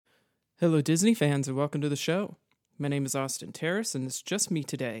Hello, Disney fans, and welcome to the show. My name is Austin Terrace, and it's just me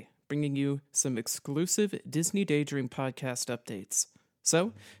today, bringing you some exclusive Disney Daydream podcast updates.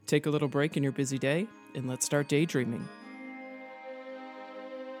 So, take a little break in your busy day, and let's start daydreaming.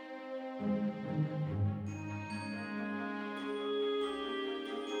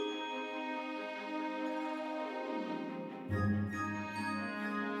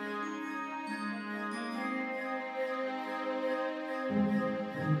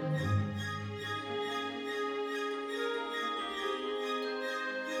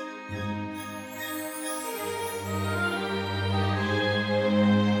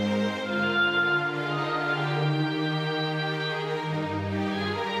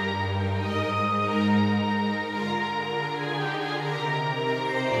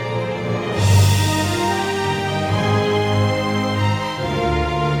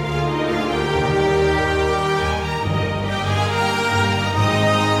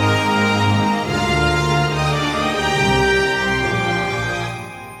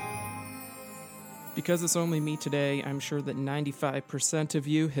 Because it's only me today, I'm sure that 95% of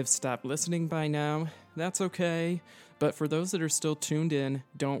you have stopped listening by now. That's okay, but for those that are still tuned in,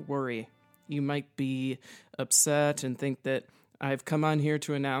 don't worry. You might be upset and think that I've come on here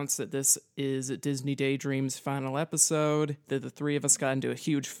to announce that this is Disney Daydream's final episode, that the three of us got into a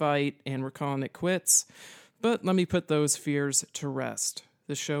huge fight and we're calling it quits. But let me put those fears to rest.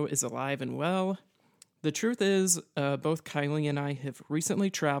 The show is alive and well. The truth is, both Kylie and I have recently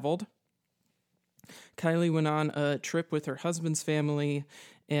traveled. Kylie went on a trip with her husband's family,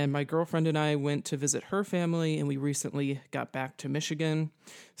 and my girlfriend and I went to visit her family, and we recently got back to Michigan.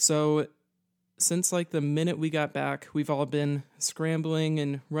 So since the minute we got back, we've all been scrambling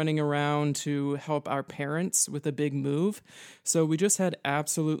and running around to help our parents with a big move. So we just had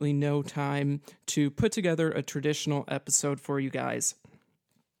absolutely no time to put together a traditional episode for you guys.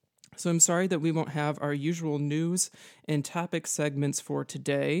 So I'm sorry that we won't have our usual news and topic segments for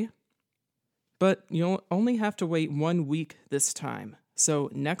today. But you'll only have to wait 1 week this time.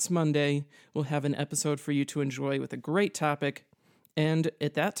 So next Monday, we'll have an episode for you to enjoy with a great topic. And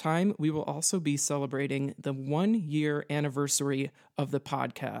at that time, we will also be celebrating the 1-year anniversary of the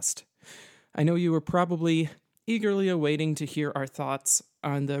podcast. I know you were probably eagerly awaiting to hear our thoughts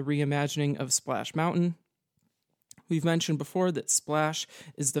on the reimagining of Splash Mountain. We've mentioned before that Splash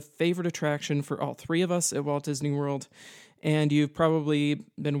is the favorite attraction for all three of us at Walt Disney World. And you've probably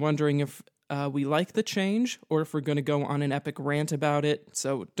been wondering if we like the change, or if we're going to go on an epic rant about it.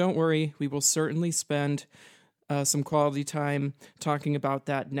 So don't worry, we will certainly spend some quality time talking about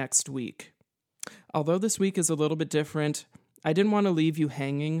that next week. Although this week is a little bit different, I didn't want to leave you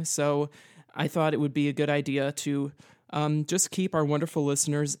hanging, so I thought it would be a good idea to just keep our wonderful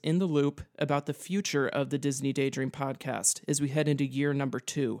listeners in the loop about the future of the Disney Daydream podcast as we head into year number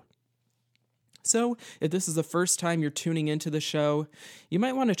 2. So, if this is the first time you're tuning into the show, you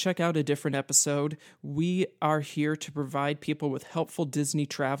might want to check out a different episode. We are here to provide people with helpful Disney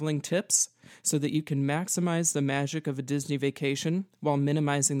traveling tips so that you can maximize the magic of a Disney vacation while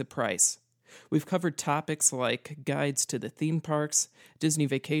minimizing the price. We've covered topics like guides to the theme parks, Disney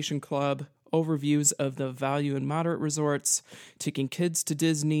Vacation Club, overviews of the value and moderate resorts, taking kids to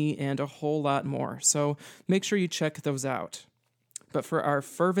Disney, and a whole lot more. So, make sure you check those out. But for our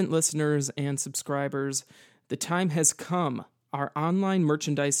fervent listeners and subscribers, the time has come. Our online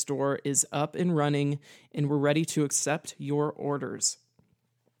merchandise store is up and running, and we're ready to accept your orders.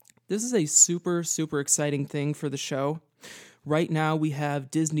 This is a super, super exciting thing for the show. Right now, we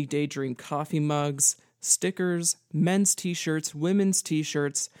have Disney Daydream coffee mugs, stickers, men's t-shirts, women's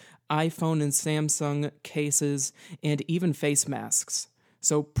t-shirts, iPhone and Samsung cases, and even face masks.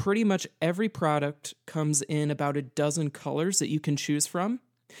 So pretty much every product comes in about a dozen colors that you can choose from,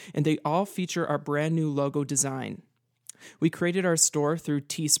 and they all feature our brand new logo design. We created our store through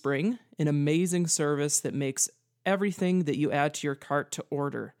Teespring, an amazing service that makes everything that you add to your cart to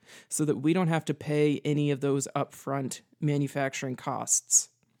order, so that we don't have to pay any of those upfront manufacturing costs.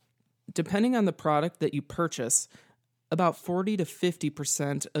 Depending on the product that you purchase, about 40 to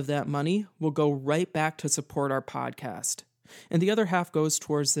 50% of that money will go right back to support our podcast. And the other half goes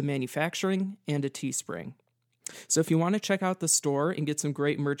towards the manufacturing and a Teespring. So if you want to check out the store and get some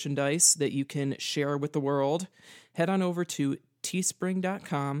great merchandise that you can share with the world, head on over to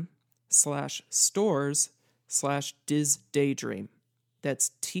teespring.com/stores/DizDaydream.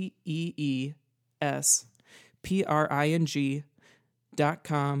 That's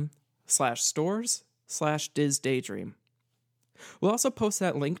TEESPRING.com/stores/DizDaydream. We'll also post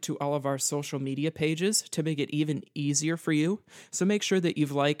that link to all of our social media pages to make it even easier for you. So make sure that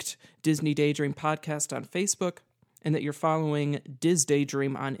you've liked Disney Daydream Podcast on Facebook, and that you're following Diz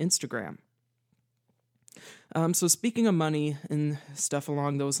Daydream on Instagram. So speaking of money and stuff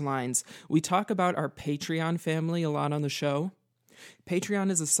along those lines, we talk about our Patreon family a lot on the show.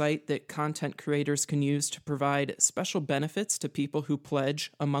 Patreon is a site that content creators can use to provide special benefits to people who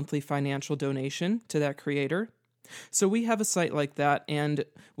pledge a monthly financial donation to that creator. So we have a site like that, and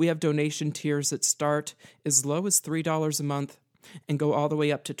we have donation tiers that start as low as $3 a month and go all the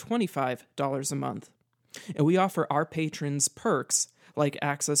way up to $25 a month. And we offer our patrons perks like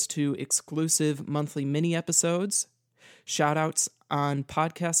access to exclusive monthly mini episodes, shout-outs on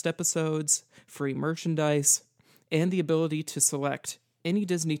podcast episodes, free merchandise, and the ability to select any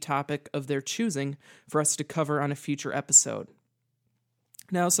Disney topic of their choosing for us to cover on a future episode.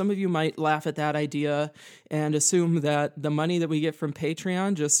 Now, some of you might laugh at that idea and assume that the money that we get from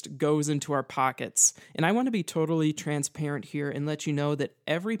Patreon just goes into our pockets. And I want to be totally transparent here and let you know that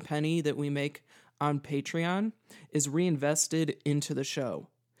every penny that we make on Patreon is reinvested into the show.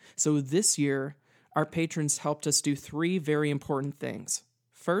 So this year, our patrons helped us do 3 very important things.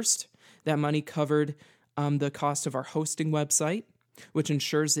 First, that money covered the cost of our hosting website, which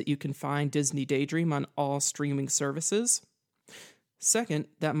ensures that you can find Disney Daydream on all streaming services. Second,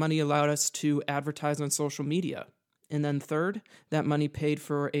 that money allowed us to advertise on social media. And then third, that money paid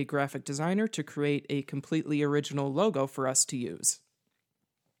for a graphic designer to create a completely original logo for us to use.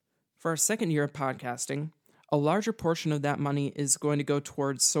 For our second year of podcasting, a larger portion of that money is going to go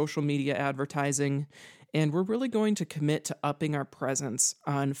towards social media advertising, and we're really going to commit to upping our presence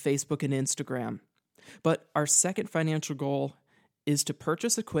on Facebook and Instagram. But our second financial goal is to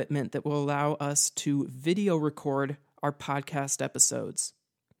purchase equipment that will allow us to video record our podcast episodes.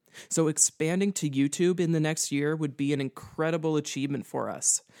 So expanding to YouTube in the next year would be an incredible achievement for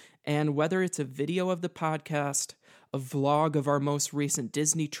us. And whether it's a video of the podcast, a vlog of our most recent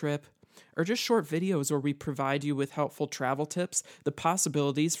Disney trip, or just short videos where we provide you with helpful travel tips, the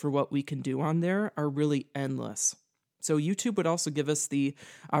possibilities for what we can do on there are really endless. So YouTube would also give us the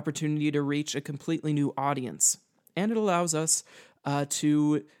opportunity to reach a completely new audience. And it allows us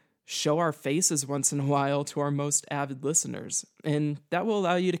to show our faces once in a while to our most avid listeners. And that will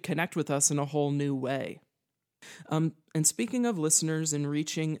allow you to connect with us in a whole new way. And speaking of listeners and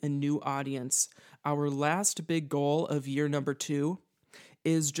reaching a new audience, our last big goal of year number 2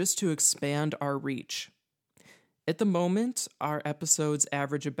 is just to expand our reach. At the moment, our episodes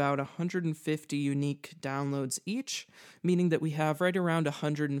average about 150 unique downloads each, meaning that we have right around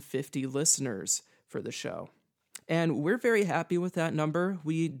 150 listeners for the show. And we're very happy with that number.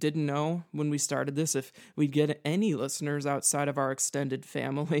 We didn't know when we started this if we'd get any listeners outside of our extended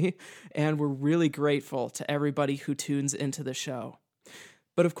family, and we're really grateful to everybody who tunes into the show.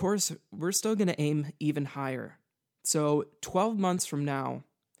 But of course, we're still going to aim even higher. So 12 months from now,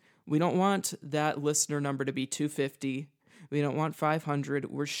 we don't want that listener number to be 250. We don't want 500.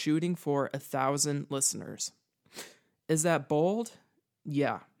 We're shooting for 1,000 listeners. Is that bold?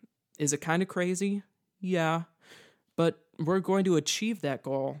 Yeah. Is it kind of crazy? Yeah. But we're going to achieve that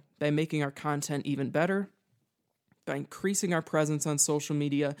goal by making our content even better, by increasing our presence on social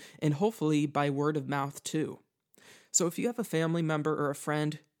media, and hopefully by word of mouth too. So if you have a family member or a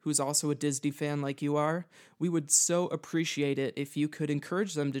friend who's also a Disney fan like you are, we would so appreciate it if you could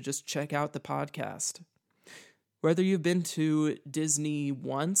encourage them to just check out the podcast. Whether you've been to Disney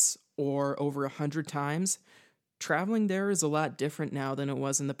once or over 100 times, traveling there is a lot different now than it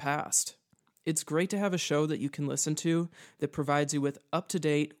was in the past. It's great to have a show that you can listen to that provides you with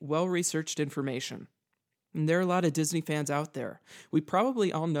up-to-date, well-researched information. And there are a lot of Disney fans out there. We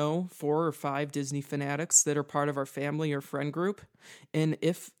probably all know 4 or 5 Disney fanatics that are part of our family or friend group. And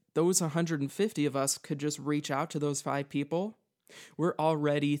if those 150 of us could just reach out to those 5 people, we're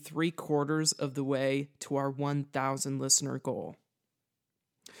already 3/4 of the way to our 1,000 listener goal.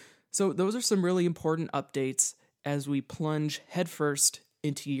 So those are some really important updates as we plunge headfirst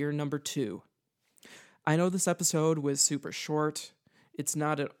into year number 2. I know this episode was super short. It's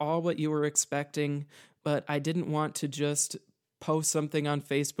not at all what you were expecting, but I didn't want to just post something on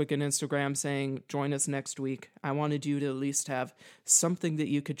Facebook and Instagram saying, join us next week. I wanted you to at least have something that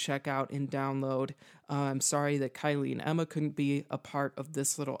you could check out and download. I'm sorry that Kylie and Emma couldn't be a part of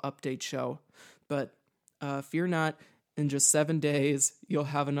this little update show, but fear not, in just 7 days, you'll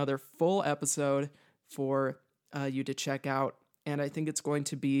have another full episode for you to check out. And I think it's going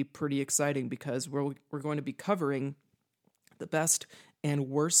to be pretty exciting because we're going to be covering the best and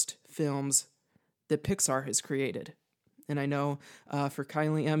worst films that Pixar has created. And I know for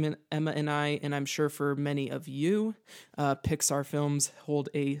Kylie, Emma, and I, and I'm sure for many of you, Pixar films hold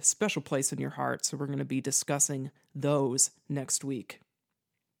a special place in your heart. So we're going to be discussing those next week.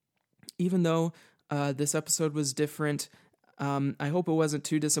 Even though This episode was different. I hope it wasn't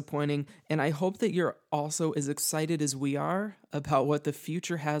too disappointing, and I hope that you're also as excited as we are about what the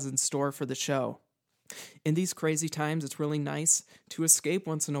future has in store for the show. In these crazy times, it's really nice to escape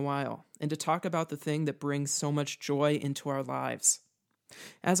once in a while and to talk about the thing that brings so much joy into our lives.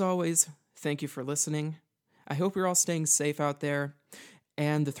 As always, thank you for listening. I hope you're all staying safe out there,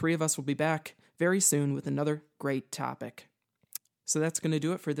 and the three of us will be back very soon with another great topic. So that's going to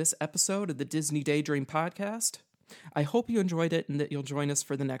do it for this episode of the Disney Daydream Podcast. I hope you enjoyed it and that you'll join us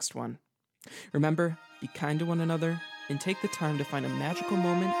for the next one. Remember, be kind to one another and take the time to find a magical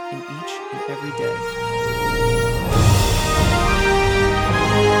moment in each and every day.